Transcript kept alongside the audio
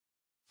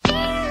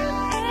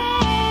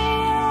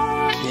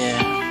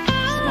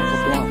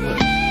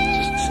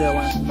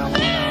chillin',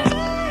 mellowing out,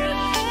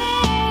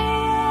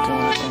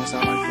 doing the things I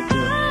like to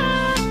do.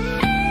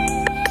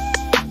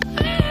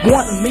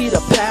 Wanting me to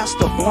pass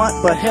the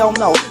blunt, but hell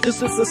no.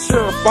 This is a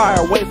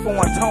surefire way for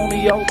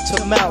Antonio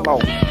to mellow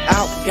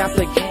out. Got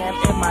the gan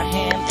in my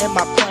hand, and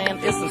my plan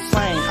is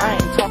insane. I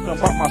ain't talking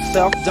about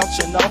myself, don't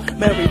you know?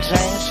 Mary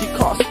Jane, she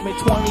cost me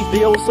 20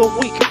 bills a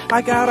week.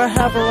 I gotta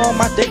have her on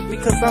my date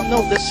because I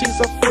know that she's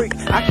a freak.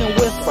 I can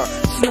whisper,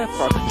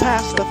 sniffer,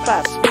 pass the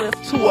fat spliff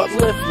to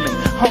uplift me.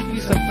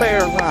 Hunkies and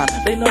Fairline,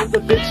 they know the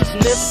bitch is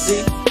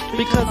nifty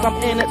because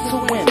I'm in it to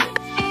win it.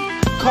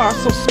 Car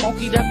so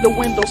smoky that the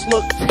windows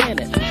look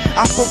tinted.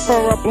 I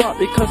prefer a blunt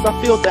because I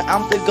feel that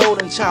I'm the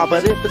golden child.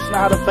 But if it's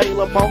not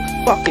available,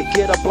 fuck it,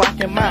 get a Black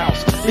 &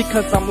 Miles.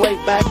 Because I'm laid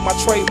back, my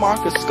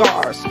trademark is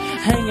scars.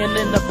 Hanging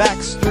in the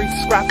back streets,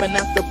 scrapping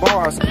at the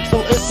bars.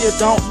 So if you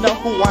don't know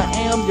who I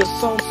am, you'll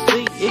soon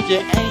see. If you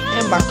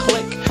ain't in my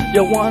clique,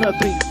 you wanna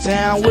be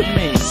down with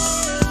me.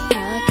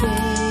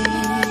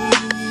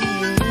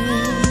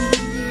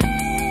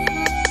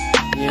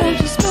 Yeah, how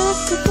you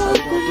gonna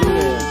do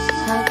this?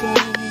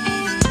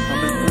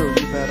 Coming through,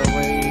 you better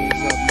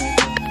raise up,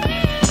 nigga.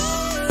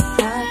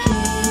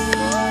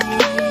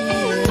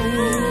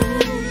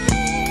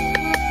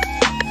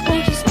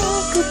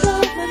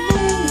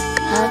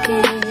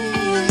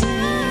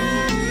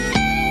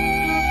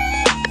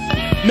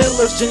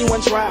 Miller's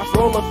genuine draft,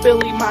 roll a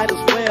Philly, might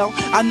as well.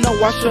 I know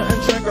I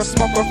shouldn't drink or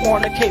smoke or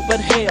fornicate, but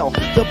hell,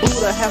 the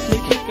Buddha has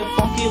me kicking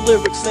funky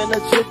lyrics in a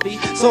jiffy.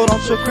 So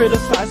don't you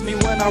criticize me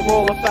when I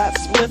roll a fat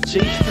split, G.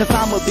 Cause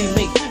I'ma be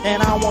me,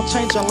 and I won't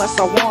change unless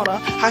I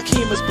wanna.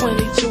 Hakeem is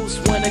plenty juice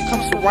when it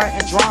comes to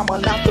writing drama.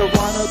 Not the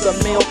run of the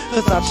mill,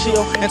 cause I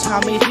chill and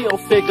Tommy Hill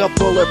figure.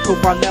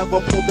 Bulletproof, I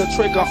never pull the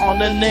trigger on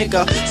the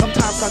nigga.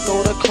 Sometimes I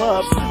go to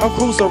clubs or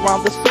cruise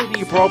around the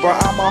city, bro, but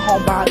I'm a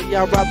homebody.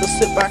 I'd rather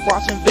sit back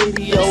watching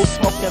videos,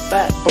 smoking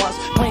fat blunts,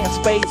 playing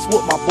spades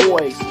with my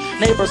boys.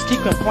 Neighbors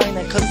keep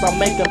complaining cause I'm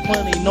making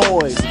plenty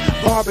noise.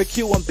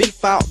 Barbecue and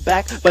beef out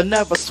back, but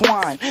never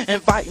swine.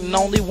 Inviting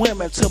only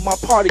women to my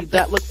party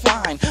that look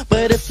fine.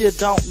 But if you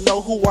don't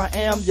know who I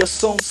am, you'll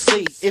soon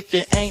see. If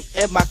you ain't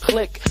in my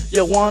clique,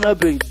 you wanna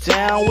be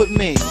down with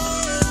me.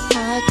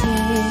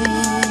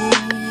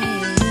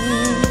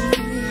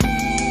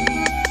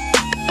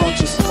 Don't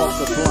you smoke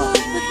a blunt?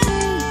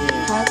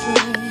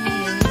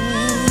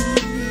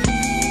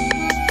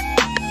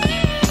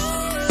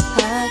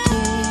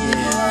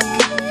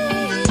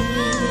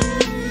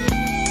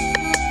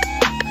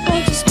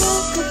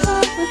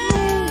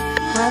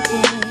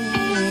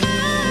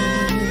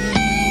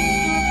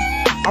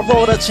 I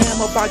wrote a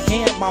jam about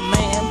Gan, my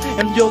man,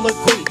 and you'll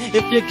agree.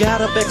 If you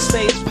got a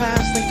backstage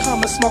pass, then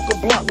come and smoke a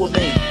blunt with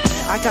me.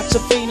 I got you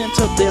feeling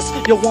to this,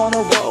 you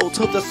wanna roll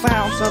to the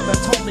sounds of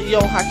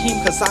Antonio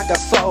Hakeem, cause I got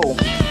soul.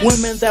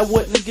 Women that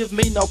wouldn't give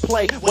me no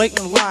play, wait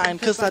in line,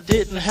 cause I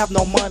didn't have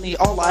no money,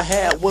 all I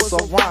had was a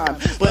rhyme.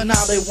 But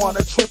now they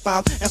wanna trip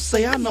out and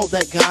say I know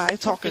that guy,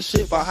 talking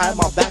shit behind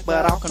my back,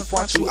 but I'll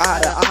confront you eye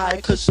to eye,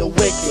 cause you're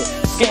wicked,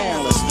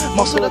 scandalous,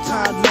 most of the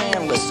time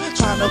manless,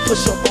 trying to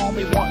push up on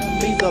me, wanting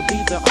me to be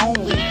the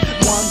only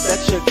one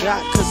that you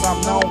got, cause I'm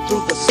known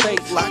through the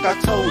state. Like I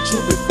told you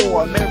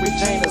before, Mary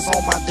Jane is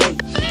on my date.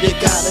 You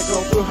gotta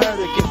go through her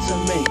to get to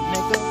me,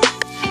 nigga.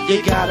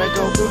 You gotta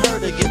go through her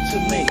to get to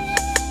me.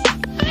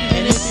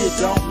 And if you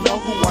don't know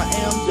who I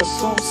am, you'll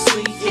soon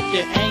see. If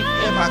you ain't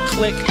in my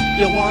clique,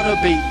 you wanna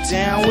be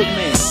down with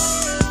me.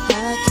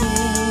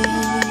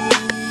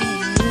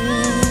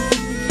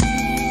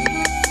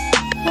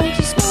 Won't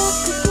you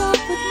smoke a blunt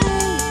with me,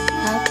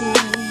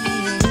 Hakeem?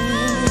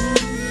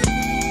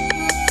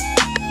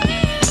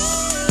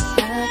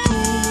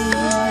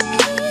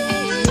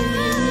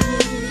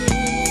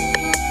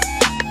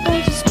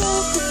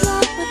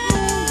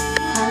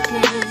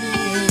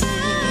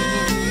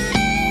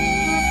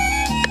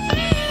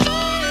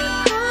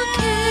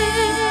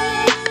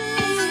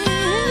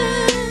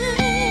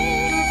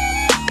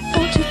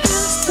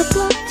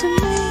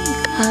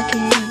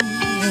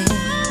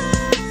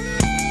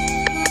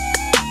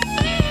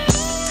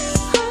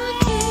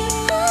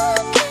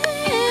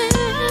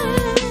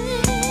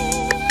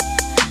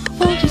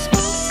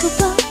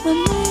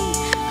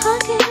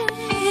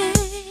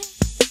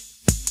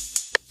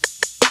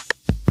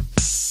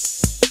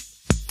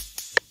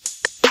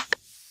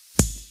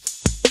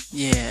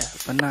 Yeah,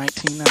 for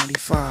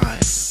 1995.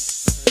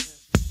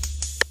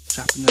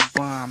 Dropping the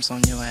bombs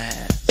on your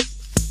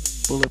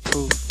ass.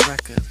 Bulletproof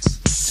Records,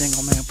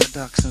 Jingle Man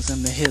Productions,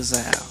 and the His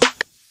Al.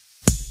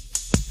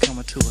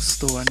 Coming to a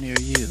store near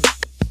you.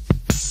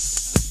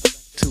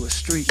 To a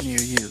street near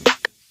you.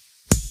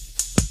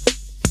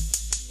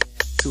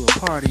 To a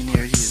party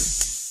near you.